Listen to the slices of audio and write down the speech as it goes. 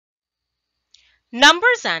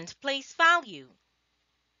Numbers and place value.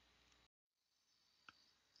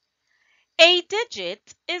 A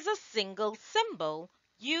digit is a single symbol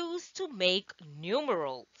used to make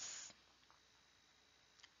numerals.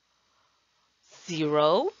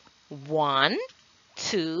 0, 1,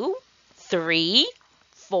 2, 3,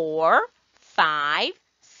 4, 5,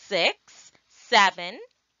 6, 7,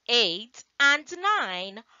 8, and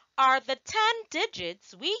 9 are the 10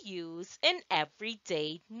 digits we use in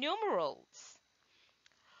everyday numerals.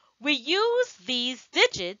 We use these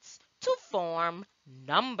digits to form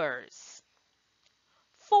numbers.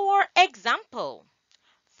 For example,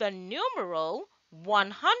 the numeral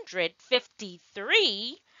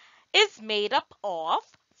 153 is made up of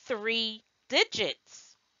 3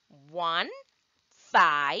 digits, 1,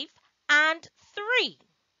 5, and 3.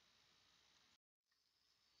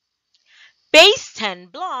 Base 10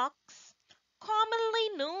 blocks, commonly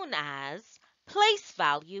known as place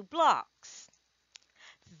value blocks.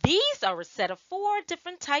 These are a set of 4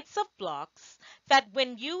 different types of blocks that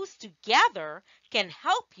when used together can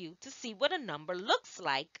help you to see what a number looks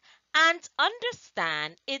like and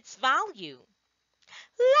understand its value.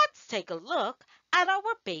 Let's take a look at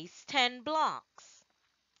our base 10 blocks.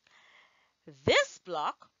 This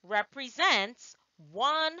block represents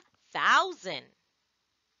 1,000.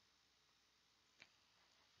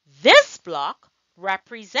 This block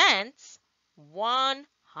represents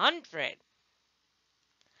 100.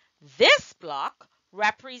 This block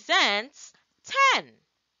represents 10.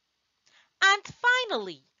 And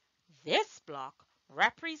finally, this block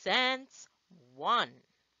represents 1.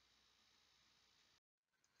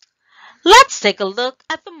 Let's take a look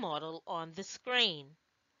at the model on the screen.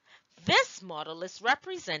 This model is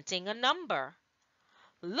representing a number.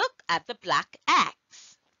 Look at the black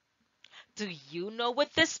X. Do you know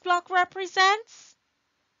what this block represents?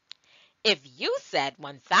 If you said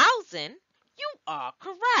 1,000, you are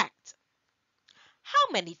correct.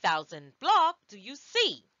 How many thousand block do you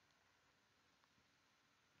see?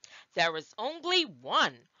 There is only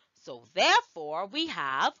one, so therefore we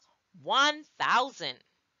have 1,000.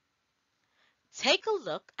 Take a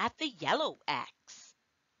look at the yellow X.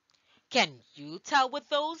 Can you tell what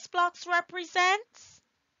those blocks represent?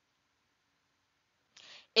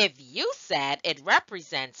 If you said it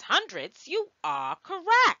represents hundreds, you are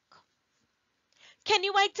correct. Can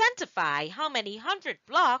you identify how many 100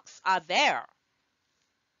 blocks are there?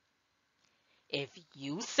 If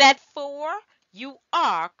you said 4, you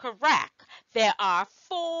are correct. There are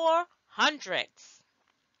 4 hundreds.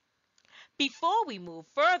 Before we move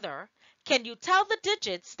further, can you tell the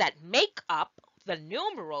digits that make up the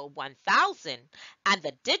numeral 1,000 and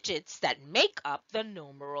the digits that make up the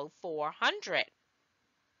numeral 400?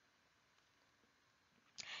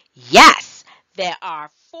 Yes, there are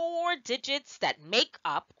 4 digits that make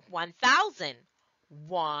up 1,000.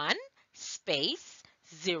 1 space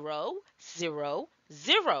 0, 0,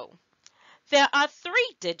 0. There are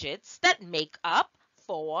 3 digits that make up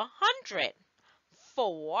 400.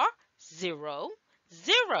 4, 0,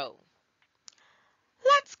 0.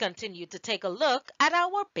 Let's continue to take a look at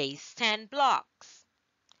our base 10 blocks.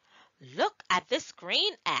 Look at this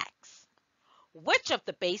green X. Which of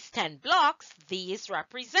the base 10 blocks these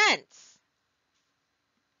represents?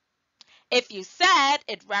 If you said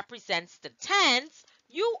it represents the tens,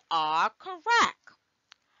 you are correct.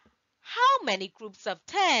 How many groups of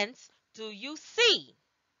tens do you see?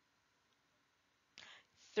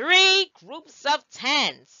 3 groups of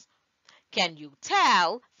tens. Can you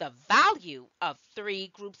tell the value of 3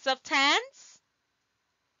 groups of tens?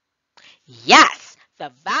 Yes,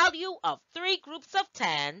 the value of 3 groups of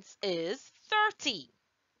tens is 30.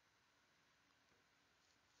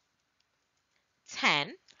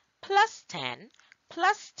 10 plus 10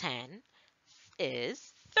 plus 10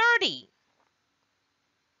 is 30.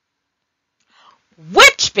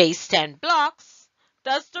 Which base 10 blocks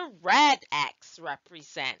does the red X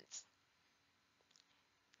represent?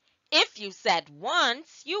 If you said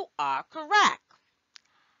ones, you are correct.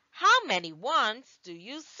 How many ones do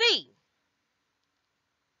you see?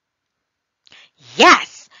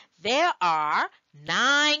 Yes, there are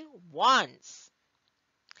 9 ones.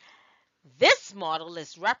 This model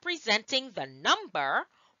is representing the number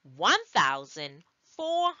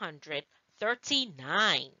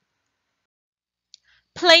 1,439.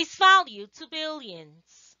 Place value to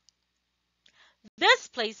billions. This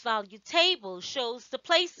place value table shows the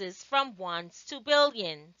places from ones to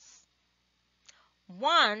billions.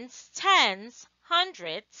 Ones, tens,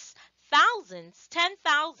 hundreds, thousands,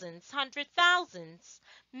 10,000s, 100,000s,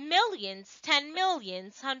 millions, 10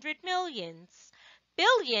 millions, 100 millions,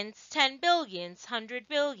 billions, 10 billions, 100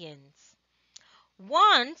 billions.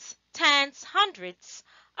 Ones, tens, hundreds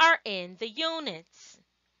are in the units.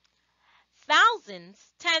 Thousands,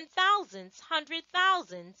 10,000s,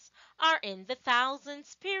 100,000s are in the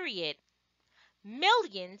thousands period.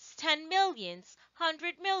 Millions, 10 millions,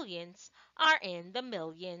 100 millions are in the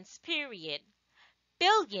millions period.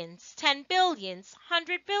 Billions, 10 billions,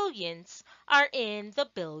 100 billions are in the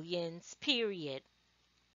billions period.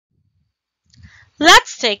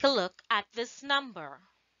 Let's take a look at this number.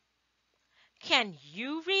 Can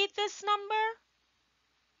you read this number?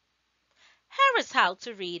 Here is how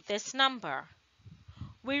to read this number.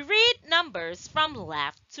 We read numbers from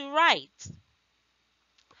left to right.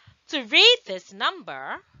 To read this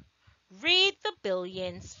number, read the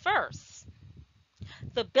billions first.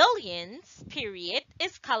 The billions period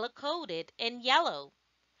is color-coded in yellow.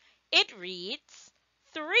 It reads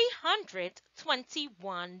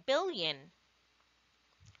 321 billion.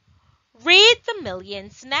 Read the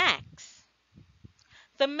millions next.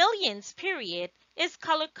 The millions period is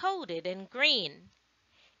color-coded in green.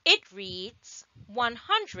 It reads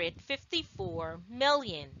 154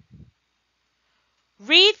 million.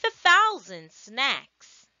 Read the thousands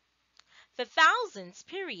next. The thousands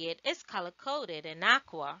period is color-coded in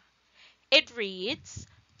aqua. It reads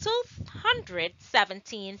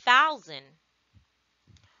 217,000.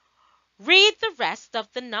 Read the rest of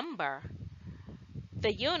the number.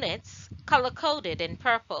 The units color-coded in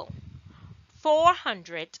purple.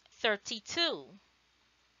 432.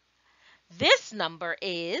 This number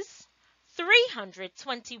is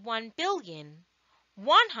 321 billion,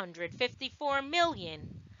 154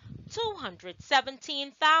 million,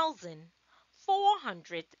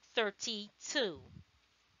 217,432.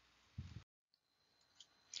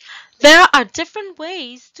 There are different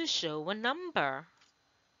ways to show a number.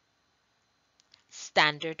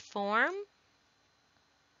 Standard form,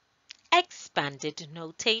 expanded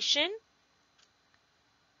notation,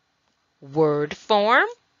 word form,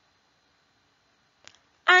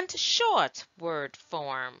 and short word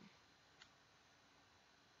form.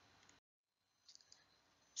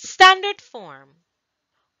 Standard form.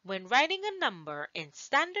 When writing a number in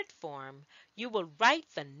standard form, you will write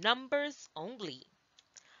the numbers only.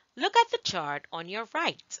 Look at the chart on your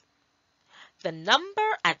right. The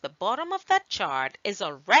number at the bottom of that chart is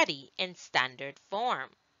already in standard form.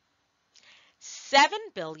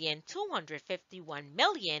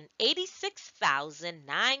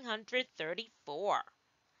 7,251,086,934.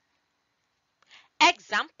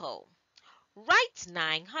 Example. Write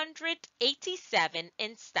 987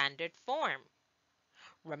 in standard form.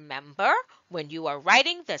 Remember, when you are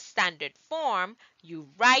writing the standard form, you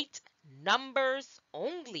write numbers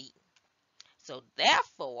only. So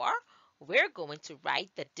therefore, we're going to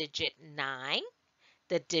write the digit 9,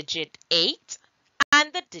 the digit 8,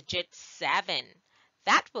 and the digit 7.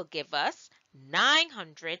 That will give us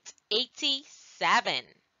 987.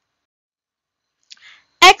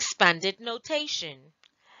 Expanded notation.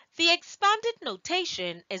 The expanded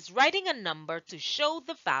notation is writing a number to show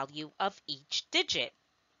the value of each digit.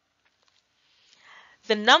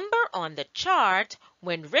 The number on the chart,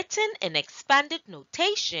 when written in expanded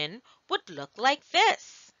notation, would look like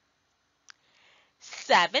this.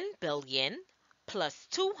 7 billion plus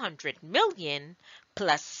 200 million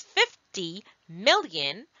plus 50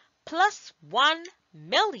 million plus 1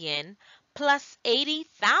 million plus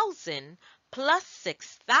 80,000 plus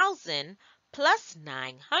 6,000 plus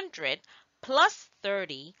 900 plus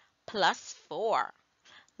 30 plus 4.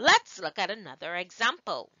 Let's look at another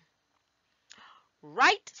example.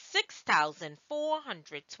 Write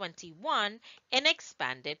 6,421 in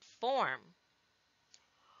expanded form.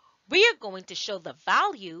 We are going to show the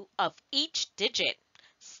value of each digit,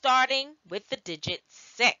 starting with the digit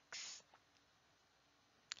 6.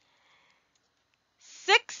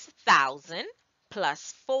 6,000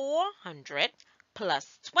 plus 400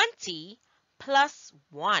 plus 20 plus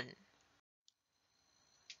 1.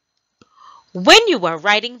 When you are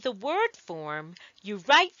writing the word form, you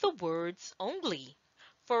write the words only.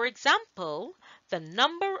 For example, the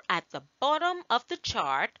number at the bottom of the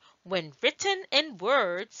chart, when written in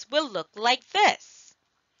words, will look like this.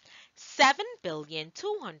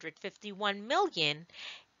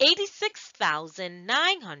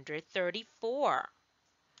 7,251,086,934.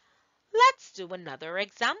 Let's do another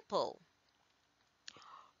example.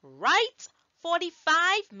 Write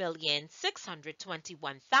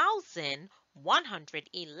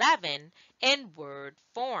 45,621,111 in word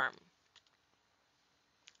form.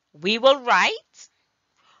 We will write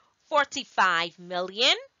 45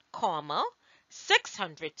 million,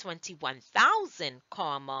 621,000,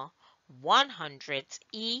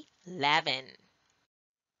 111.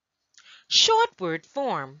 Short word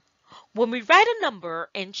form. When we write a number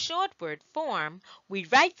in short word form, we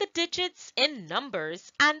write the digits in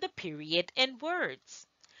numbers and the period in words.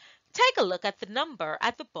 Take a look at the number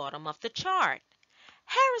at the bottom of the chart.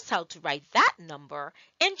 Here is how to write that number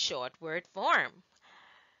in short word form.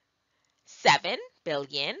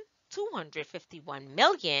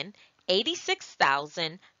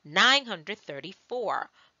 7,251,086,934.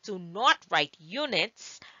 Do not write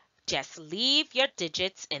units. Just leave your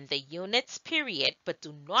digits in the units period, but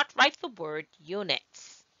do not write the word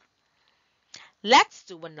units. Let's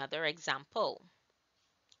do another example.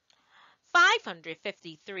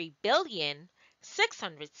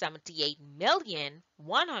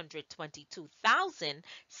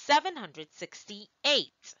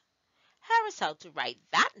 553,678,122,768. Here is how to write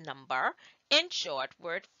that number in short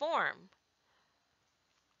word form.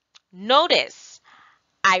 Notice,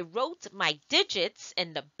 I wrote my digits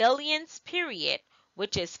in the billions period,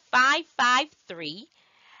 which is 553.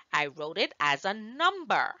 I wrote it as a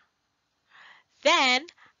number. Then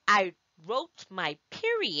I wrote my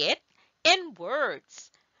period in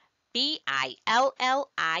words, BILLION.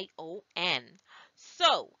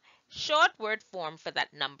 So, short word form for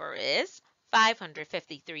that number is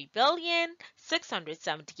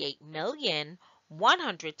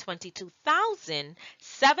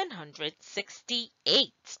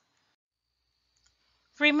 553,678,122,768.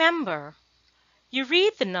 Remember, you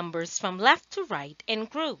read the numbers from left to right in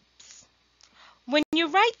groups. When you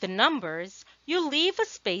write the numbers, you leave a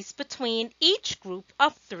space between each group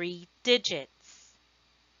of 3 digits.